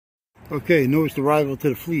Okay, newest arrival to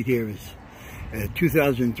the fleet here is a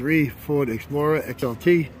 2003 Ford Explorer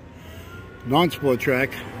XLT, non-sport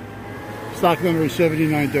track. Stock number is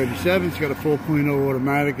 7937. It's got a 4.0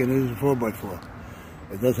 automatic and it is a 4x4.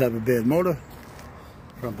 It does have a bad motor.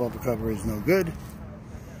 Front bumper cover is no good.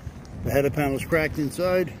 The header panel is cracked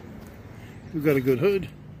inside. We've got a good hood.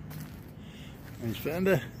 Nice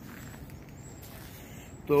fender.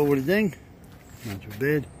 Door with a ding. Not too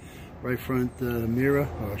bad. Right front mirror,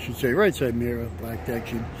 or I should say right side mirror, black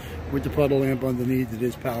dection, with the puddle lamp underneath. It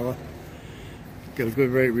is power. Got a good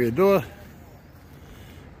right rear door.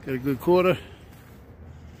 Got a good quarter.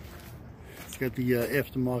 It's got the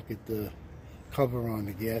aftermarket cover on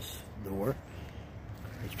the gas door,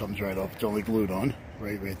 which comes right off. It's only glued on.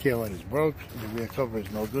 Right rear taillight is broke. The rear cover is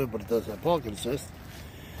no good, but it does have parking assist.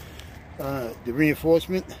 The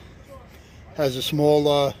reinforcement has a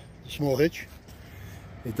small hitch.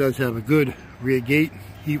 It does have a good rear gate,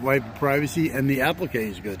 heat wiper privacy, and the applique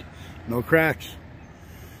is good. No cracks.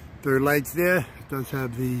 Third lights there. It does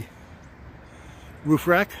have the roof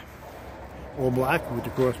rack, all black with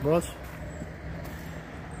the crossbars.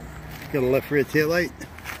 Got a left rear tail light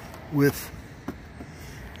with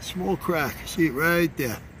a small crack. See it right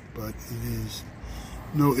there, but it is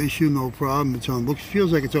no issue, no problem. It's on.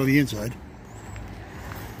 Feels like it's on the inside.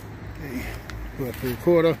 Okay, left rear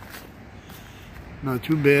quarter. Not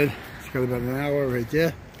too bad. It's got about an hour right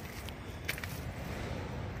there.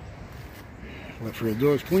 Left rear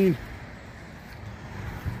door is clean.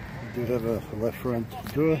 We do have a left front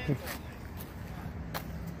door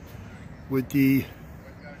with the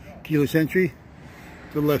keyless entry.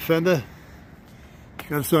 Good left fender.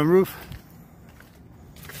 Got a sunroof.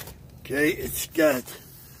 Okay, it's got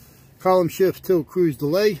column shift tilt cruise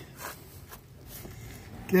delay.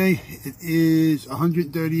 Okay, it is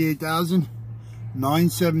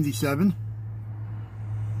 138,977,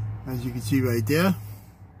 as you can see right there.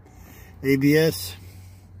 ABS,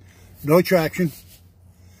 no traction.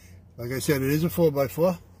 Like I said, it is a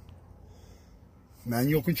 4x4.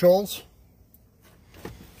 Manual controls.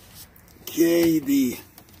 Okay, the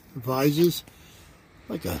visors,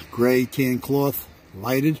 like a gray tan cloth,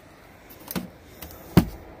 lighted.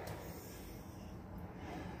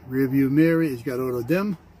 Rear view mirror, it's got auto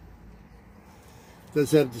dim.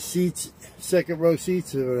 Does have the seats, second row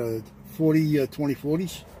seats are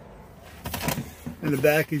 2040s. And the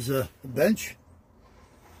back is a bench.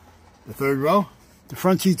 The third row. The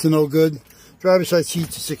front seats are no good. Driver's side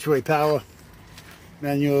seats are 6-way power.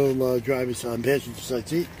 Manual driver's side, passenger side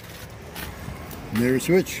seat. Mirror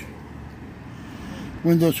switch.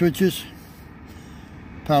 Window switches.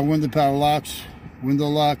 Power window, power locks. Window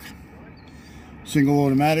lock. Single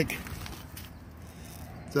automatic.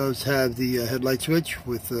 Does have the headlight switch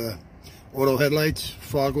with auto headlights,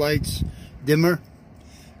 fog lights, dimmer,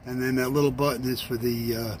 and then that little button is for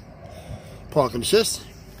the parking assist.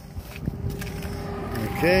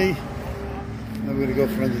 Okay, now we're going to go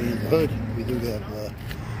for underneath the hood. We do have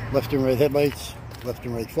left and right headlights, left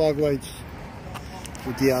and right fog lights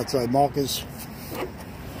with the outside markers.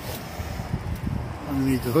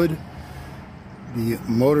 Underneath the hood, the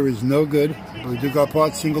motor is no good, but we do got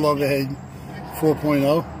parts, single overhead,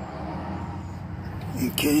 4.0.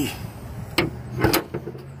 Okay,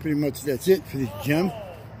 pretty much that's it for this gem.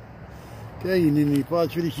 Okay, you need any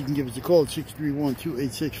parts for this, you can give us a call at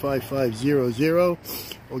 631-286-5500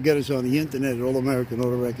 or get us on the internet at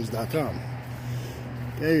allamericanautorecords.com.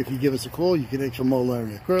 Okay, if you give us a call, you can extra mole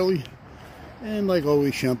area Curly, and like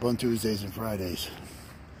always, shop on Tuesdays and Fridays.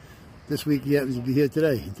 This week he happens to be here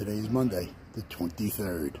today, and today is Monday, the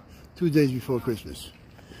 23rd, 2 days before Christmas.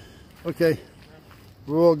 Okay,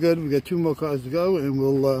 we're all good. We got 2 more cars to go, and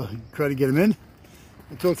we'll try to get them in.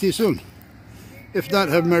 I'll talk to you soon. If not,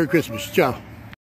 have a Merry Christmas. Ciao.